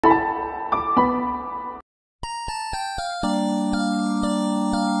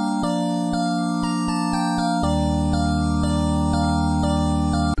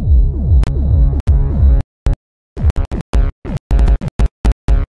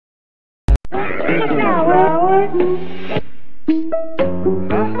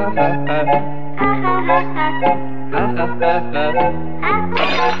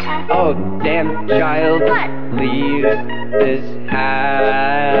Oh, damn child, leave this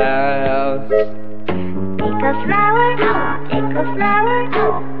house. Take a flower,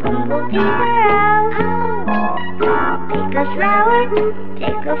 bumblebees are out.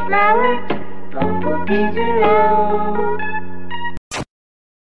 Take a flower, bumblebees are out.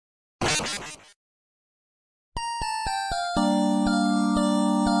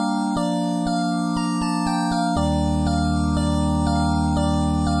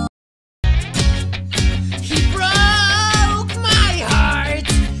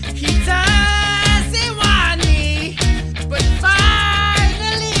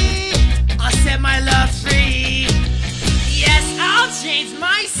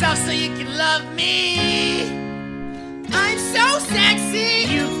 So you can love me. I'm so sexy.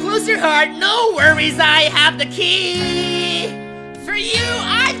 You close your heart, no worries, I have the key. For you,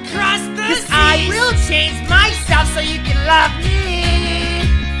 I'd cross the seas. I will change myself so you can love me.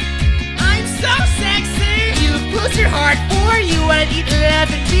 I'm so sexy. You close your heart, for you I'd eat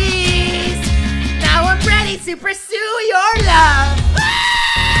 11 bees. Now I'm ready to pursue your love.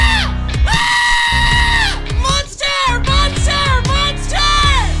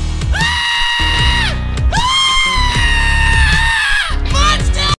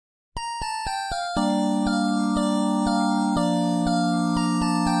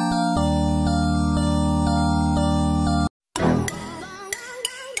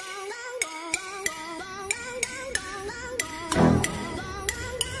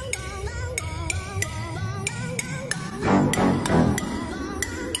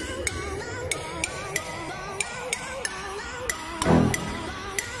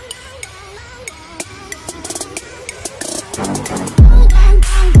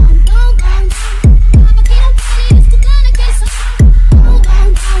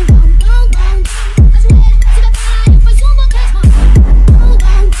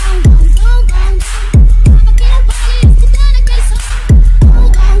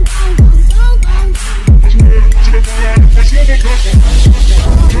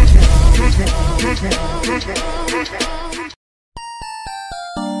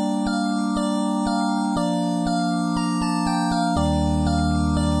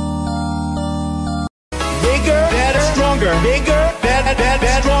 Bigger,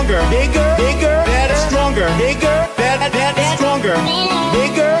 better, stronger. Bigger, better, stronger. Bigger, better, stronger.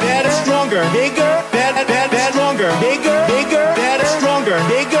 Bigger, better, stronger. Bigger, better, stronger. Bigger, better, stronger.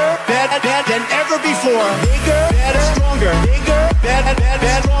 Bigger, better than ever before. Bigger, better, stronger. Bigger, better,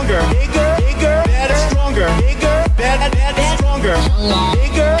 stronger. Bigger, better, stronger. Bigger, better, stronger.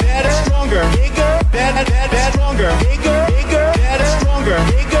 Bigger, better, stronger. Bigger, better, stronger. Bigger, better, stronger.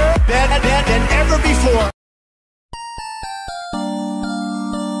 Bigger, better than ever before.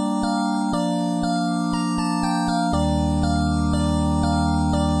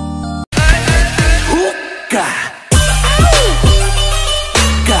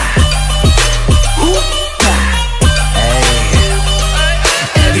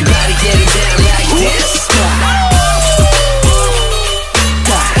 Everybody getting down like this.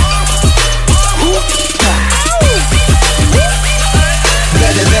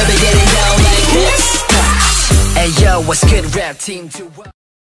 Baby, getting down like this. Hey yo, what's good, rap team?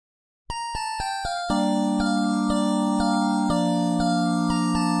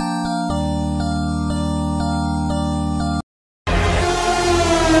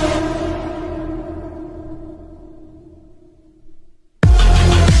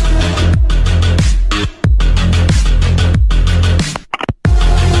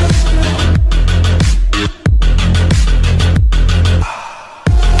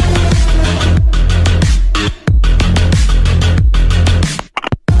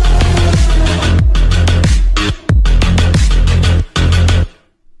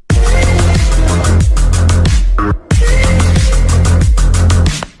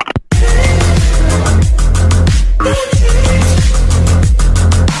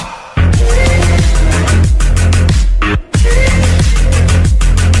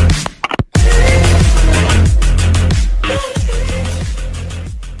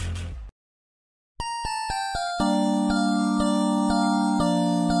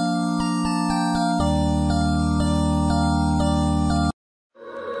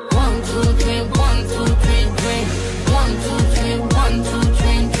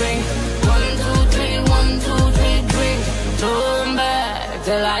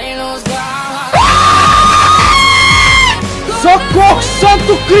 Socorro,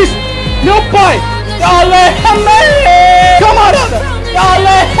 Santo Cristo! Meu pai! Aleluia! Camarada!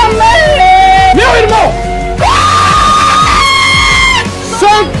 Aleluia!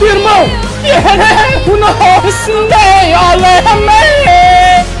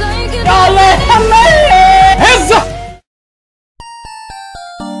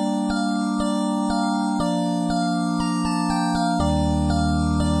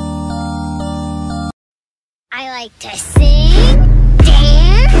 I like to sing.